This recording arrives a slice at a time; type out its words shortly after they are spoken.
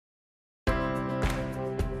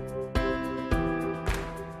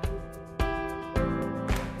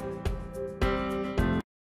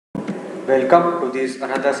Welcome to this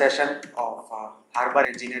another session of Harbour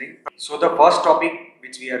Engineering. So the first topic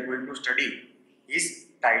which we are going to study is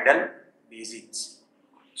tidal basins.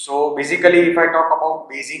 So basically if I talk about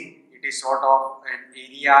basin, it is sort of an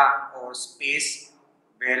area or space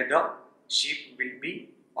where the ship will be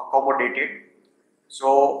accommodated.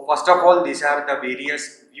 So first of all, these are the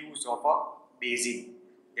various views of a basin,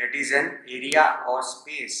 that is an area or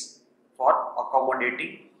space for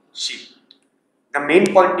accommodating ship. The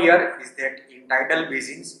main point here is that in tidal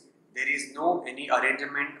basins there is no any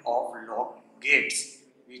arrangement of lock gates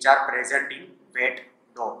which are present in wet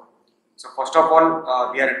dock. So first of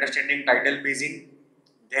all we are understanding tidal basin,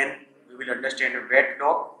 then we will understand a wet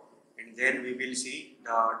dock, and then we will see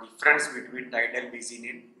the difference between tidal basin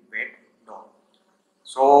and wet dock.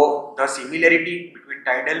 So the similarity between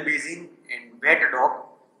tidal basin and wet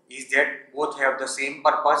dock is that both have the same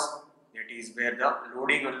purpose, that is where the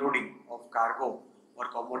loading unloading of cargo or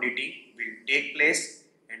commodity will take place,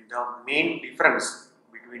 and the main difference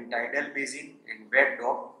between tidal basin and wet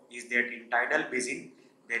dock is that in tidal basin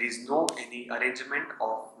there is no any arrangement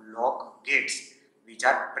of lock gates which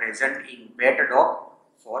are present in wet dock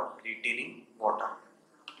for retaining water.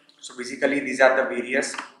 So basically these are the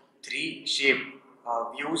various three shape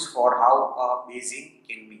views for how a basin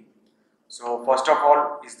can be. So first of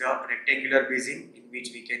all is the rectangular basin, in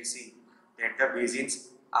which we can see that the basins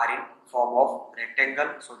are in form of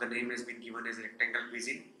rectangle, so the name has been given as rectangle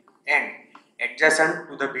basin, and adjacent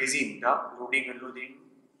to the basin the loading and unloading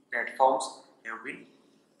platforms have been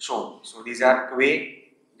shown. So these are quay,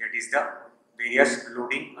 that is the various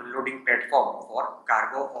loading unloading platform for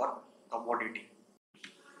cargo or commodity.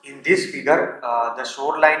 In this figure the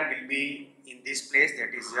shoreline will be in this place,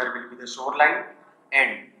 that is here will be the shoreline,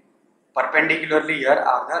 and perpendicularly here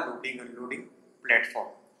are the loading and unloading platform.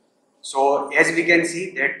 So as we can see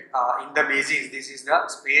that in the basins, this is the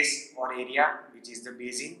space or area which is the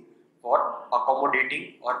basin for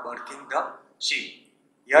accommodating or berthing the ship.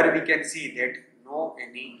 Here we can see that no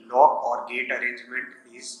any lock or gate arrangement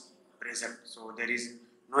is present, so there is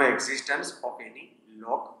no existence of any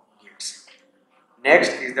lock gates.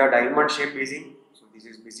 Next is the diamond shape basin. So this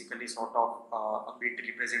is basically sort of a bit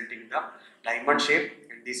representing the diamond shape,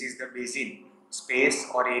 and this is the basin space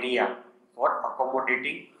or area for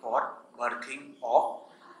accommodating or berthing of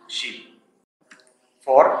ship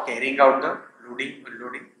for carrying out the loading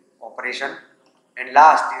unloading operation. And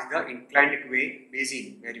last is the inclined quay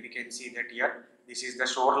basin, where we can see that here this is the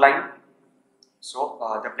shoreline. So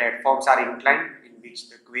the platforms are inclined, in which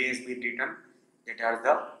the quay has been written, that are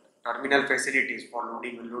the terminal facilities for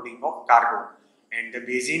loading and unloading of cargo, and the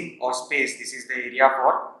basin or space, this is the area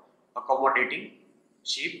for accommodating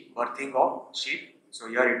ship, berthing of ship. So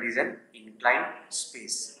here it is an inclined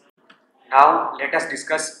space. Now let us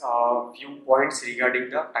discuss a few points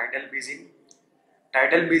regarding the tidal basin.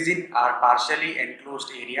 Tidal basin are partially enclosed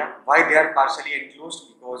area. Why they are partially enclosed?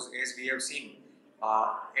 Because as we have seen,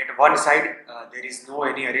 at one side there is no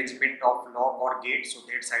any arrangement of lock or gate, so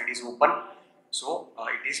that side is open. So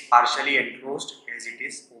it is partially enclosed as it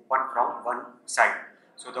is open from one side.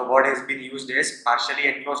 So the word has been used as partially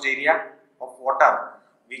enclosed area of water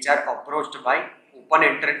which are approached by open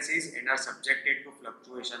entrances and are subjected to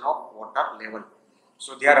fluctuation of water level.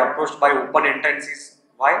 So they are approached by open entrances.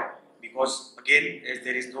 Why? Because again, as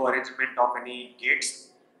there is no arrangement of any gates,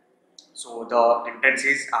 so the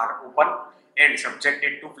entrances are open and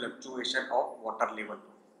subjected to fluctuation of water level.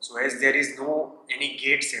 So as there is no any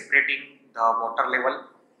gate separating the water level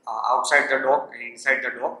outside the dock and inside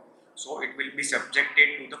the dock, so it will be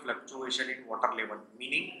subjected to the fluctuation in water level,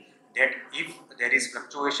 meaning that if there is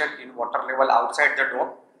fluctuation in water level outside the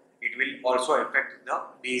dock, it will also affect the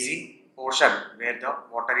basin portion where the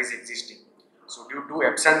water is existing. So due to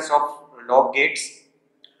absence of lock gates,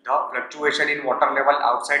 the fluctuation in water level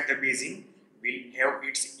outside the basin will have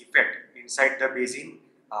its effect inside the basin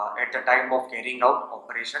at the time of carrying out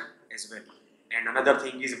operation as well. And another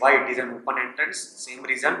thing is why it is an open entrance, same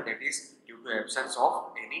reason, that is due to absence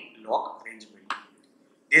of any lock arrangement.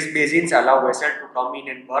 These basins allow vessel to come in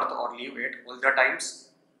and berth or leave at all the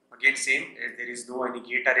times. Again same, as there is no any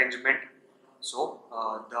gate arrangement, so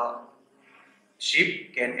the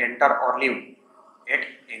ship can enter or leave at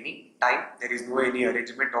any time. There is no any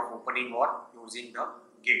arrangement of opening or closing the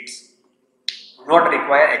gates. Do not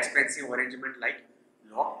require expensive arrangement like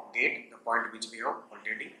lock gate, the point which we have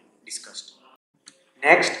already discussed.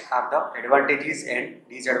 Next are the advantages and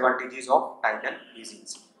disadvantages of tidal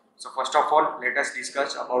basins. So first of all, let us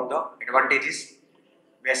discuss about the advantages.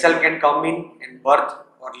 Vessel can come in and berth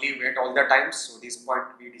or leave at all the times. So this point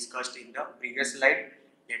we discussed in the previous slide,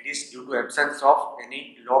 that is due to absence of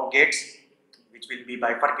any lock gates which will be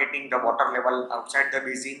bifurcating the water level outside the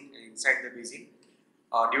basin and inside the basin.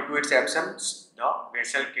 Due to its absence, the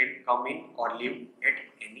vessel can come in or leave at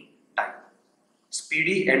any time.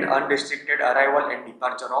 Speedy and unrestricted arrival and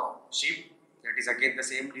departure of ship. That is again the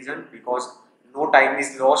same reason, because no time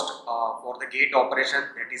is lost for the gate operation,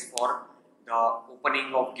 that is for the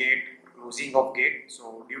opening of gate, closing of gate.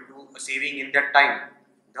 So due to saving in that time,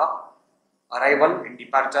 the arrival and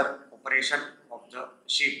departure operation of the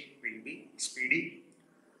ship will be speedy.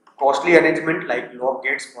 Costly arrangement like lock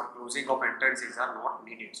gates for closing of entrances are not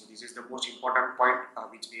needed. So this is the most important point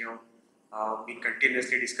which we have been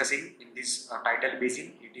continuously discussing in this tidal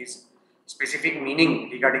basin. It is specific meaning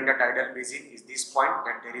regarding the tidal basin is this point,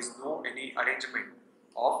 that there is no any arrangement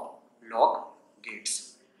of lock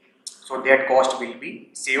gates. So that cost will be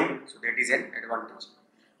saved. So that is an advantage.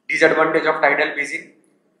 Disadvantage of tidal basin: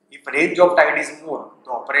 if range of tide is more,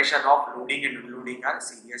 the operation of loading and unloading are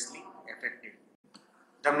seriously affected.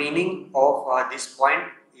 The meaning of this point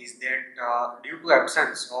is that due to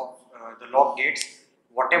absence of the lock gates,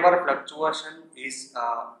 whatever fluctuation is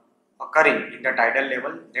occurring in the tidal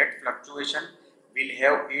level, that fluctuation will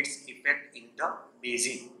have its effect in the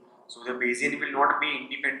basin. So the basin will not be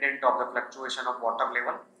independent of the fluctuation of water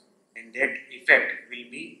level, and that effect will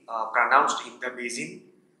be pronounced in the basin.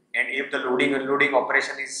 And if the loading unloading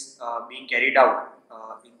operation is being carried out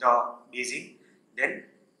in the basin, then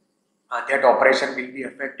that operation will be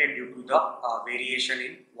affected due to the variation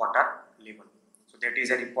in water level. So that is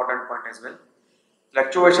an important point as well.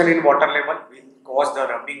 Fluctuation in water level will cause the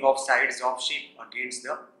rubbing of sides of ship against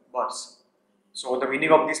the berths. So the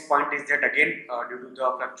meaning of this point is that again due to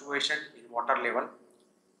the fluctuation in water level,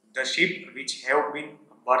 the ship which have been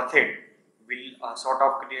berthed will sort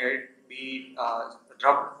of be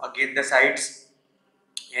rubbed against the sides,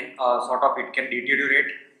 and sort of it can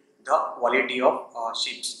deteriorate the quality of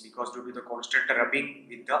ships, because due to the constant rubbing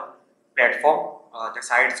with the platform, the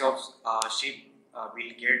sides of ship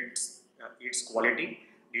will get its quality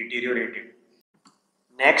deteriorated.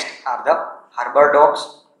 Next are the harbour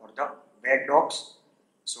docks or the wet docks.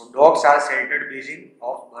 So docks are sheltered basin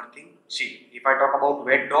of berthing ship. If I talk about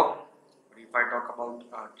wet dock or if I talk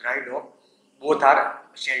about dry dock, both are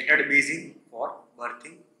sheltered basin for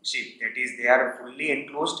berthing ship. That is, they are fully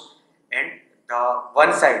enclosed, and the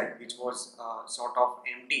one side which was sort of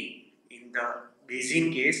empty in the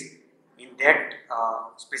basin case, in that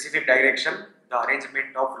specific direction, the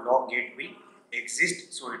arrangement of lock gate will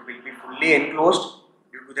exist. So it will be fully enclosed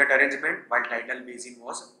due to that arrangement, while tidal basin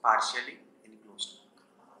was partially enclosed.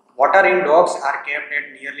 Water in docks are kept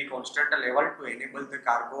at nearly constant level to enable the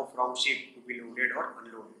cargo from ship to be loaded or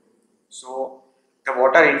unloaded. So the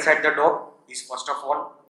water inside the dock is first of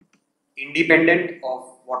all independent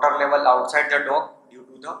of water level outside the dock due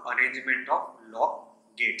to the arrangement of lock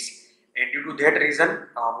gates. And due to that reason,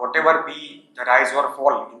 whatever be the rise or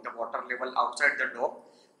fall in the water level outside the dock,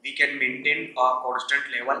 we can maintain a constant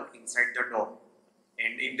level inside the dock.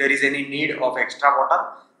 And if there is any need of extra water,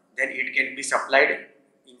 then it can be supplied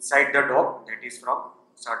inside the dock, that is from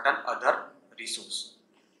certain other resource.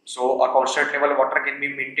 So a constant level water can be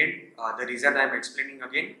maintained. The reason I am explaining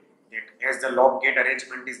again, that as the lock gate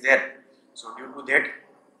arrangement is there, so due to that,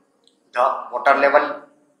 the water level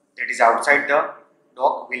that is outside the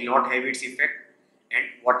dock will not have its effect, and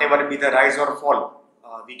whatever be the rise or fall,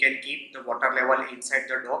 we can keep the water level inside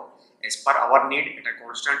the dock as per our need at a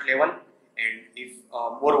constant level. And if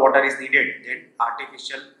more water is needed, then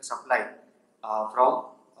artificial supply from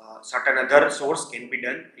certain other source can be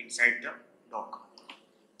done inside the dock.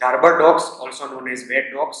 The harbour docks, also known as wet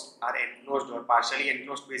docks, are enclosed or partially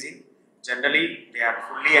enclosed basin. Generally, they are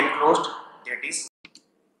fully enclosed, that is,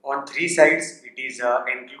 on three sides it is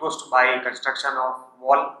enclosed by construction of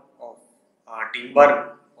wall of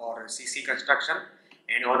timber or CC construction,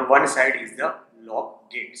 and on one side is the lock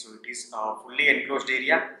gate. So it is a fully enclosed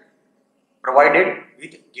area provided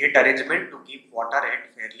with gate arrangement to keep water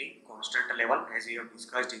at fairly constant level, as we have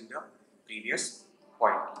discussed in the previous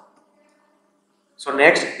point. So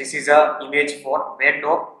next, this is a image for wet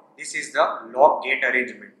dock. This is the lock gate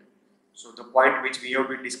arrangement. So the point which we have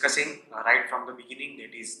been discussing right from the beginning,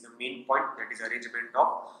 that is the main point, that is arrangement of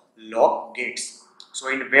lock gates. So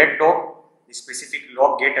in wet dock, the specific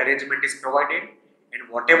lock gate arrangement is provided, and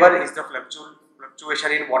whatever is the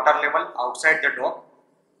fluctuation in water level outside the dock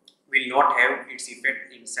will not have its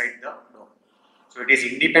effect inside the dock. So it is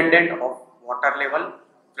independent of water level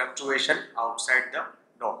fluctuation outside the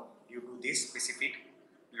dock due to this specific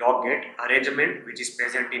lock gate arrangement which is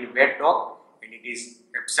present in wet dock, and it is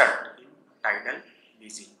absent in tidal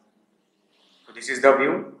basin. So this is the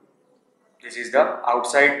view. This is the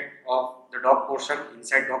outside of the dock portion,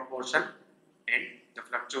 inside dock portion. and the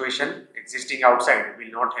fluctuation existing outside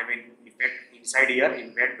will not have an effect inside here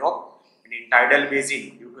in wet dock. And in tidal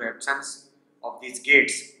basin, due to absence of these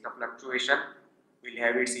gates, the fluctuation will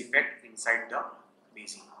have its effect inside the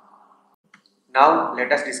basin. Now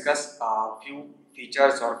let us discuss a few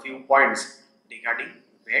features or few points regarding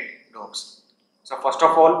wet docks. So first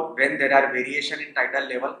of all, when there are variation in tidal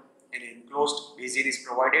level, an enclosed basin is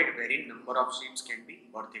provided wherein number of ships can be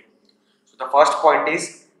berthed. So the first point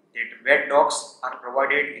is that wet docks are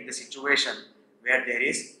provided in the situation where there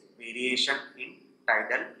is variation in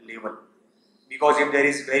tidal level. Because if there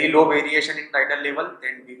is very low variation in tidal level,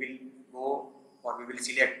 then we will go or we will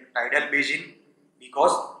select tidal basin,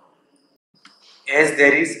 because as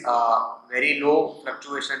there is a very low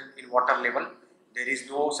fluctuation in water level, there is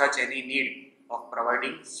no such any need of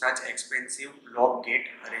providing such expensive lock gate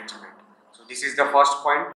arrangement. So this is the first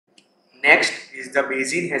point. Next is the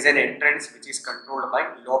basin has an entrance which is controlled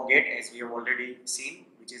by lock gate, as we have already seen,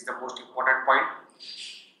 which is the most important point.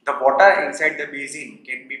 The water inside the basin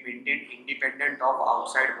can be maintained independent of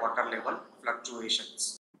outside water level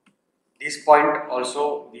fluctuations. This point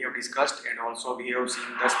also we have discussed, and also we have seen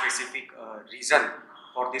the specific reason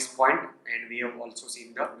for this point, and we have also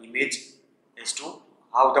seen the image as to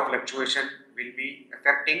how the fluctuation will be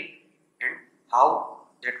affecting and how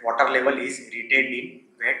that water level is retained in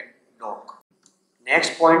wet dock.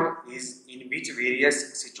 Next point is in which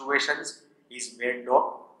various situations is wet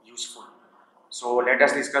dock useful. So let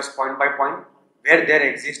us discuss point by point. Where there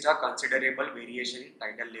exists a considerable variation in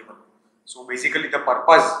tidal level. So basically the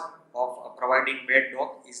purpose of providing wet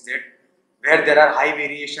dock is that where there are high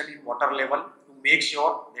variation in water level, to make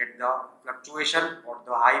sure that the fluctuation or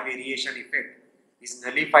the high variation effect is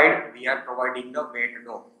nullified, we are providing the wet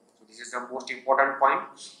dock. So this is the most important point,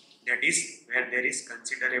 that is where there is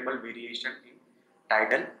considerable variation in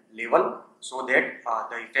tidal level, so that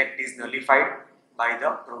the effect is nullified by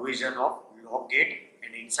the provision of lock gate,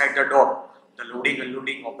 and inside the dock the loading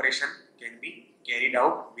unloading operation can be carried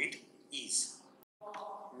out with ease.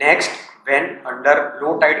 Next, when under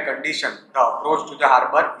low tide condition, the approach to the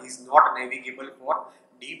harbour is not navigable for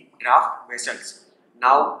deep draft vessels.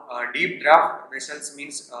 Now, deep draft vessels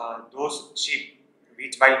means those ships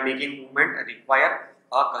which while making movement require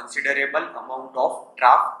a considerable amount of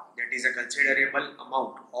draft, that is a considerable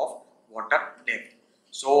amount of water depth.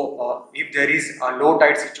 So, if there is a low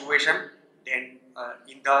tide situation, then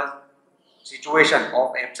in the situation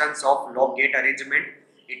of absence of lock gate arrangement,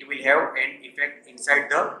 it will have an effect inside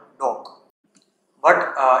the dock.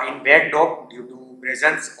 But in wet dock, due to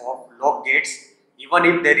presence of lock gates, even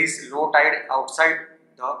if there is low tide outside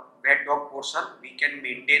the wet dock portion, we can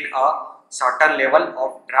maintain a certain level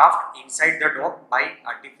of draft inside the dock by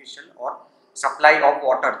artificial or supply of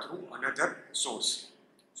water through another source.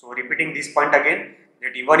 So repeating this point again,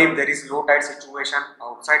 that even if there is low tide situation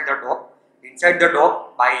outside the dock, inside the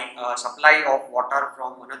dock by supply of water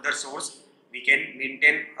from another source, we can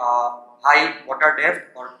maintain high water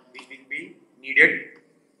depth, or which will be needed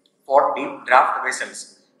for deep draft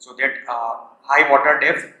vessels, so that high water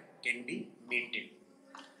depth can be maintained.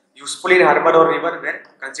 Useful in harbour or river where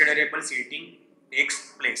considerable silting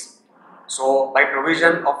takes place. So by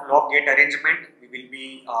provision of lock gate arrangement, we will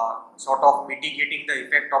be sort of mitigating the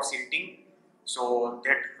effect of silting, so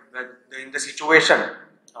that in the situation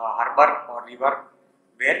harbour or river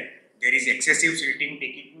where there is excessive silting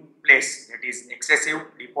taking place, that is excessive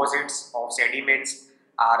deposits of sediments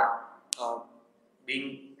are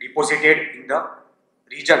being deposited in the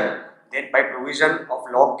region, then by provision of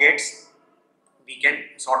lock gates we can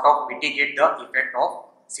sort of mitigate the effect of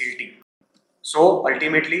silting. So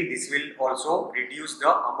ultimately this will also reduce the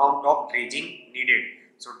amount of dredging needed.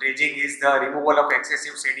 So dredging is the removal of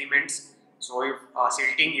excessive sediments. So if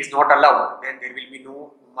silting is not allowed, then there will be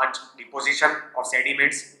no much deposition of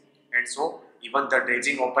sediments, and so even the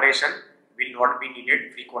dredging operation will not be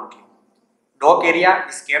needed frequently. Dock area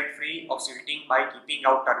is kept free of silting by keeping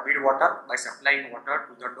out turbid water by supplying water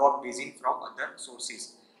to the dock basin from other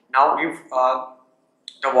sources. Now if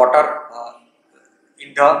the water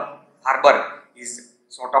in the harbour is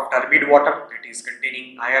sort of turbid water, that is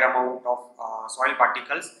containing higher amount of soil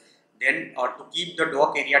particles, then to keep the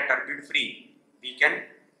dock area turbid free, we can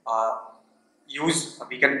use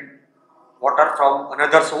water from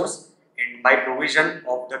another source, and by provision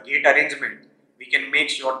of the gate arrangement, we can make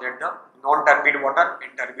sure that the non-turbid water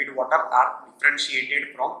and turbid water are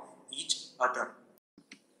differentiated from each other.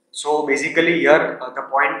 So basically here the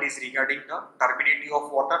point is regarding the turbidity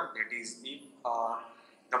of water, that is if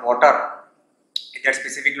the water in that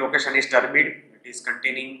specific location is turbid, it is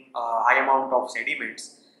containing a high amount of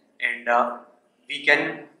sediments, and we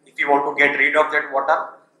can, if we want to get rid of that water,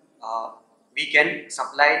 we can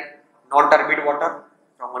supply non-turbid water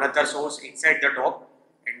from another source inside the dock,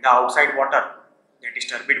 and the outside water, that is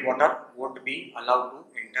turbid water, won't be allowed to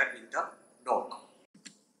enter in the dock.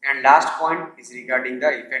 And last point is regarding the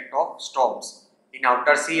effect of storms. In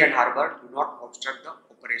outer sea and harbour, do not obstruct the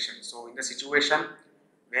operation. So in the situation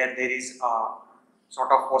where there is a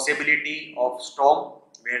sort of possibility of storm,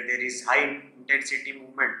 where there is high intensity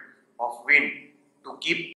movement of wind, to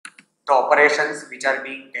keep the operations which are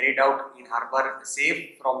being carried out in harbour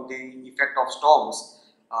safe from the effect of storms,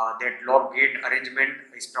 that lock gate arrangement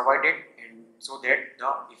is provided, and so that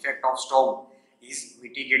the effect of storm is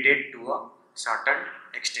mitigated to a certain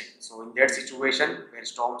extent. So in that situation where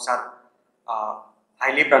storms are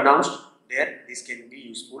highly pronounced, there this can be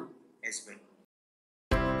useful as well.